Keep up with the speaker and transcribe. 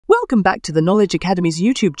Welcome back to the Knowledge Academy's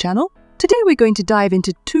YouTube channel. Today we're going to dive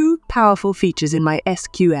into two powerful features in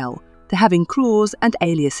MySQL, the having clause and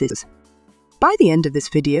aliases. By the end of this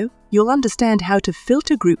video, you'll understand how to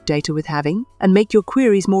filter group data with having and make your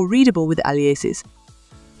queries more readable with aliases.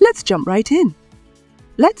 Let's jump right in.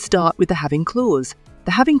 Let's start with the having clause.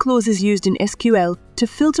 The having clause is used in SQL to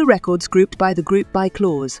filter records grouped by the group by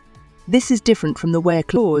clause. This is different from the where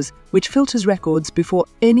clause, which filters records before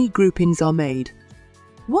any groupings are made.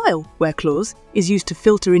 While where clause is used to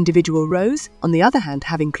filter individual rows, on the other hand,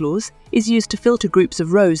 having clause is used to filter groups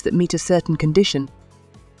of rows that meet a certain condition.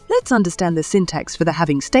 Let's understand the syntax for the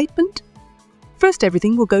having statement. First,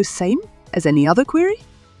 everything will go same as any other query.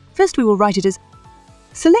 First, we will write it as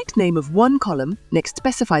select name of one column, next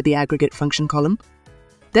specify the aggregate function column.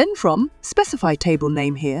 Then from, specify table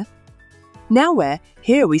name here. Now where,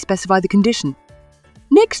 here we specify the condition.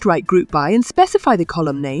 Next write group by and specify the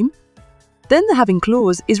column name. Then the having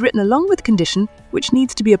clause is written along with condition which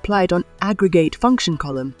needs to be applied on aggregate function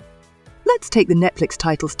column. Let's take the Netflix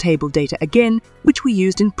titles table data again, which we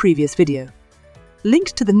used in previous video. Link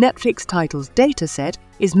to the Netflix titles dataset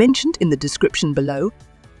is mentioned in the description below.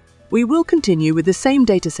 We will continue with the same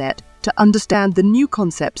dataset to understand the new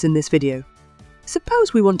concepts in this video.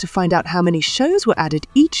 Suppose we want to find out how many shows were added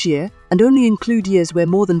each year and only include years where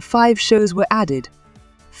more than 5 shows were added.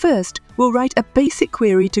 First, we'll write a basic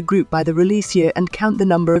query to group by the release year and count the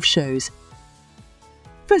number of shows.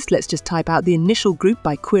 First, let's just type out the initial group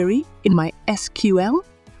by query in MySQL.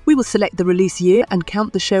 We will select the release year and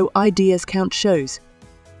count the show ID as count shows.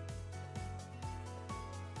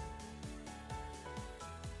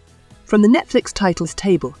 From the Netflix titles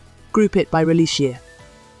table, group it by release year.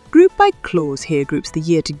 Group by clause here groups the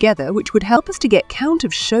year together, which would help us to get count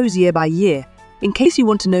of shows year by year. In case you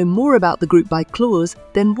want to know more about the group by clause,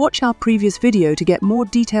 then watch our previous video to get more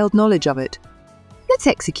detailed knowledge of it. Let's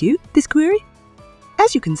execute this query.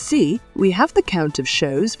 As you can see, we have the count of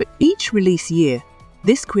shows for each release year.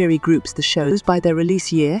 This query groups the shows by their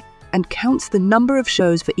release year and counts the number of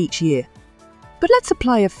shows for each year. But let's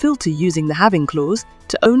apply a filter using the having clause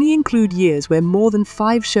to only include years where more than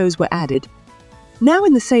 5 shows were added. Now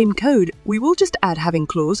in the same code, we will just add having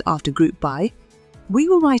clause after group by. We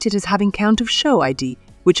will write it as having count of show ID,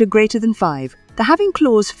 which are greater than 5. The having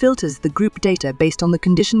clause filters the group data based on the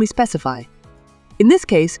condition we specify. In this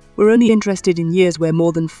case, we're only interested in years where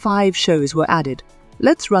more than 5 shows were added.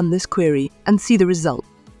 Let's run this query and see the result.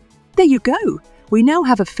 There you go! We now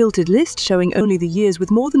have a filtered list showing only the years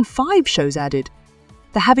with more than 5 shows added.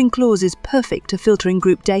 The having clause is perfect to filtering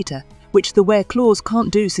group data, which the where clause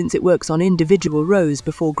can't do since it works on individual rows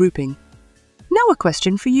before grouping. Now a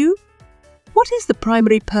question for you. What is the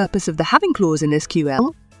primary purpose of the having clause in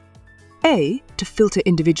SQL? A. To filter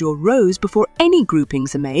individual rows before any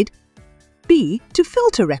groupings are made. B. To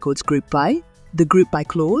filter records grouped by, the group by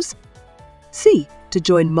clause. C. To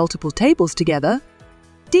join multiple tables together.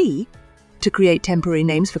 D. To create temporary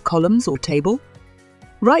names for columns or table.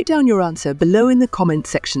 Write down your answer below in the comment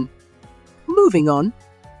section. Moving on.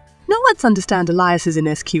 Now let's understand aliases in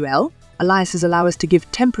SQL. Aliases allow us to give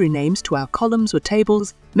temporary names to our columns or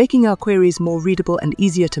tables, making our queries more readable and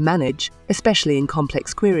easier to manage, especially in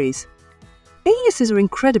complex queries. Aliases are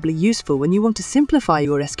incredibly useful when you want to simplify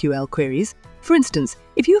your SQL queries. For instance,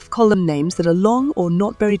 if you have column names that are long or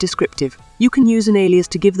not very descriptive, you can use an alias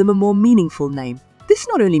to give them a more meaningful name. This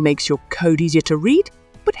not only makes your code easier to read,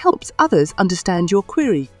 but helps others understand your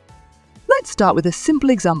query. Let's start with a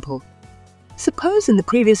simple example. Suppose in the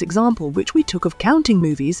previous example, which we took of counting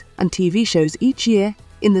movies and TV shows each year,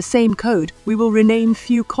 in the same code, we will rename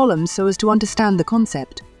few columns so as to understand the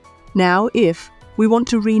concept. Now, if we want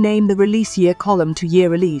to rename the release year column to year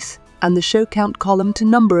release and the show count column to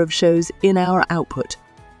number of shows in our output.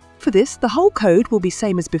 For this, the whole code will be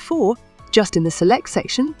same as before, just in the select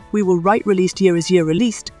section, we will write released year as year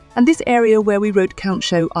released, and this area where we wrote count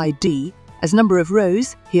show ID as number of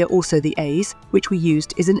rows, here also the A's, which we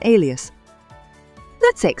used is an alias.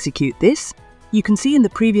 Let's execute this. You can see in the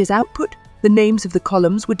previous output, the names of the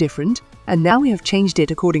columns were different, and now we have changed it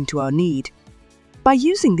according to our need. By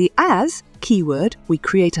using the as keyword, we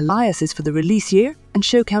create aliases for the release year and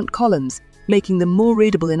show count columns, making them more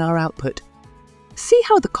readable in our output. See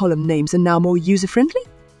how the column names are now more user-friendly?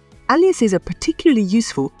 Aliases are particularly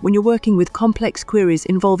useful when you're working with complex queries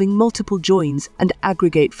involving multiple joins and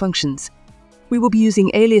aggregate functions. We will be using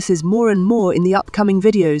aliases more and more in the upcoming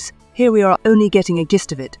videos. Here we are only getting a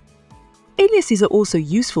gist of it. Aliases are also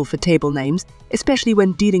useful for table names, especially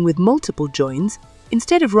when dealing with multiple joins.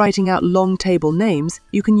 Instead of writing out long table names,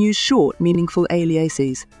 you can use short, meaningful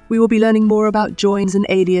aliases. We will be learning more about joins and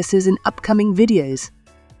aliases in upcoming videos.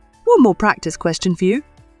 One more practice question for you.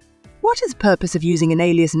 What is the purpose of using an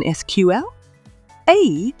alias in SQL?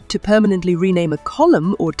 A. To permanently rename a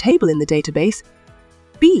column or table in the database.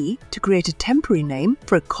 B. To create a temporary name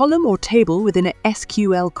for a column or table within a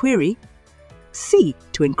SQL query. C.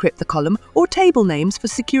 To encrypt the column or table names for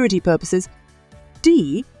security purposes.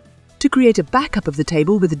 D. To create a backup of the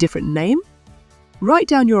table with a different name. Write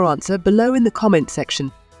down your answer below in the comment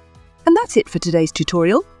section. And that's it for today's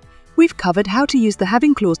tutorial. We've covered how to use the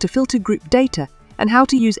having clause to filter group data and how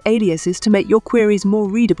to use aliases to make your queries more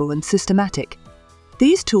readable and systematic.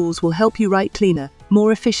 These tools will help you write cleaner,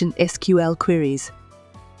 more efficient SQL queries.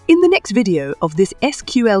 In the next video of this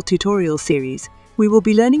SQL tutorial series, we will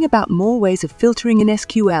be learning about more ways of filtering in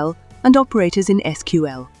SQL and operators in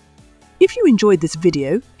SQL. If you enjoyed this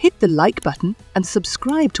video, hit the like button and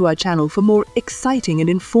subscribe to our channel for more exciting and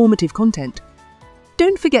informative content.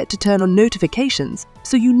 Don't forget to turn on notifications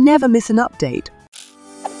so you never miss an update.